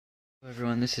Hello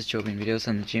everyone, this is jobeanvideos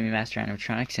on the Gemmy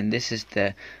animatronics, and this is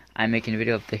I'm making a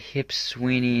video of the hip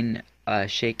swinging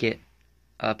Shake It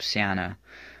Up Santa.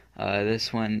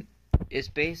 This one is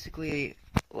basically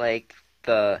like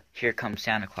the Here Comes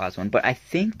Santa Claus one, but I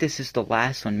think this is the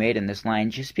last one made in this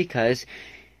line just because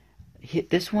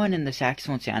this one and the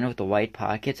saxophone Santa with the white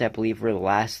pockets I believe were the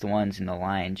last ones in the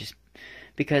line, just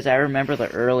because I remember the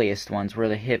earliest ones were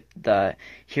the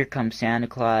Here Comes Santa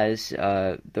Claus,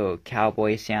 the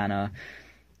Cowboy Santa,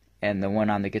 and the one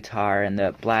on the guitar, and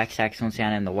the black saxophone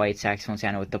Santa and the white saxophone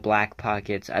Santa with the black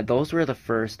pockets. Those were the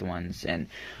first ones, and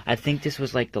I think this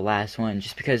was like the last one,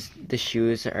 just because the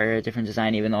shoes are a different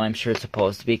design, even though I'm sure it's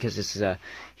supposed to be, because this is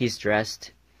he's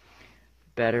dressed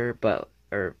better, but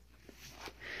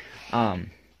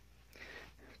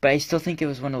I still think it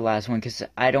was one of the last ones, because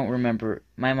I don't remember,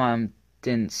 my mom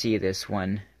didn't see this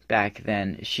one back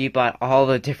then. She bought all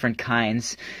the different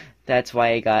kinds. That's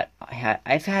why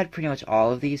I've had pretty much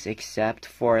all of these except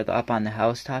for the Up on the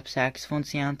Housetop saxophone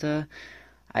Santa.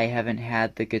 I haven't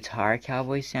had the guitar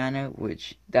Cowboy Santa,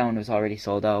 which that one was already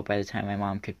sold out by the time my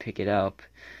mom could pick it up.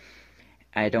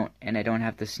 I don't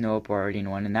have the snowboarding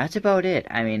one, and that's about it.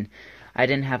 I mean, I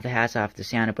didn't have the hats off the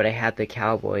Santa, but I had the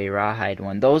Cowboy Rawhide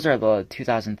one. Those are the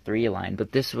 2003 line,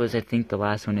 but this was, I think, the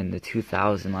last one in the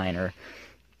 2000 line.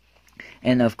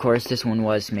 And of course, this one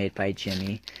was made by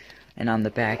Gemmy. And on the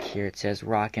back here, it says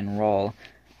rock and roll.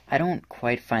 I don't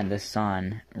quite find the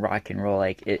song rock and roll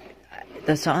like it.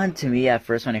 The song to me at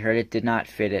first when I heard it did not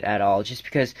fit it at all, just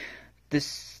because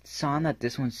this song that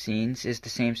this one sings is the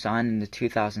same song in the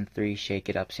 2003 Shake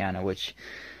It Up Santa, which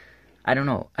I don't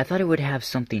know. I thought it would have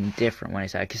something different when I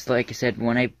saw it, because like I said,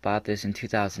 when I bought this in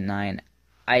 2009,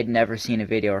 I'd never seen a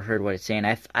video or heard what it's saying.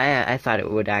 I thought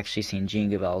it would actually sing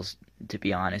Jingle Bells, to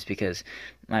be honest, because,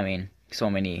 I mean,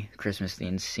 so many Christmas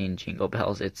themes sing Jingle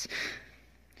Bells.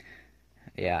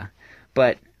 Yeah.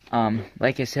 But,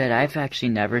 like I said, I've actually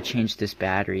never changed this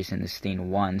batteries in this thing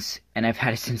once, and I've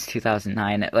had it since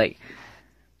 2009. Like,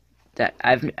 that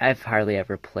I've hardly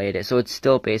ever played it, so it's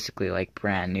still basically, like,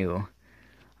 brand new.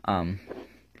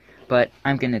 But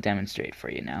I'm gonna demonstrate for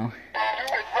you now.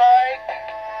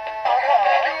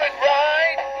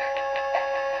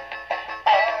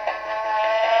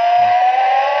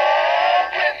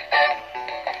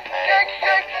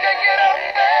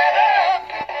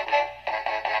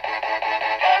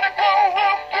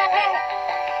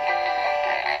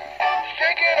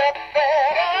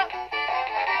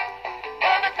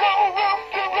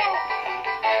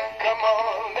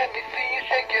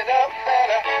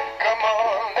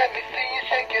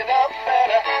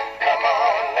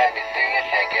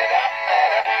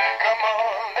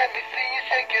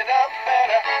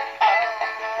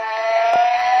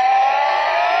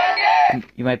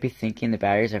 You might be thinking the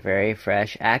batteries are very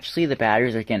fresh. Actually, the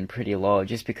batteries are getting pretty low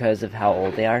just because of how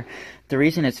old they are. The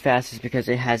reason it's fast is because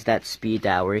it has that speed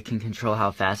dial where you can control how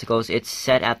fast it goes. It's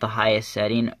set at the highest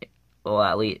setting, well,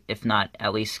 at least, if not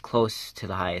at least close to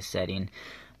the highest setting.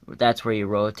 That's where you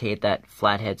rotate that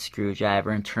flathead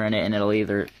screwdriver and turn it, and it'll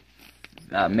either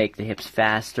make the hips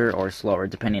faster or slower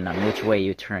depending on which way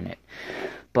you turn it.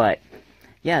 But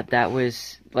yeah, that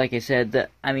was, like I said,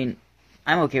 I mean,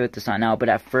 I'm okay with the song now, but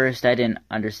at first I didn't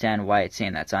understand why it's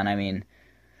saying that song. I mean,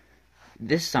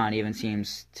 this song even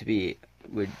seems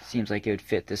like it would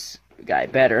fit this guy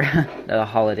better, the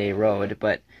Holiday Road,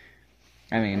 but,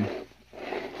 I mean,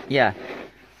 yeah.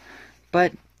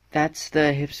 But that's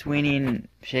the hip swinging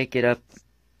Shake It Up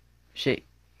Santa.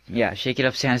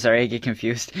 Sorry, I get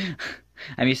confused.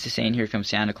 I'm used to saying Here Comes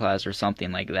Santa Claus or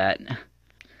something like that.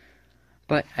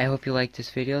 But I hope you liked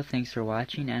this video. Thanks for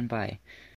watching, and bye.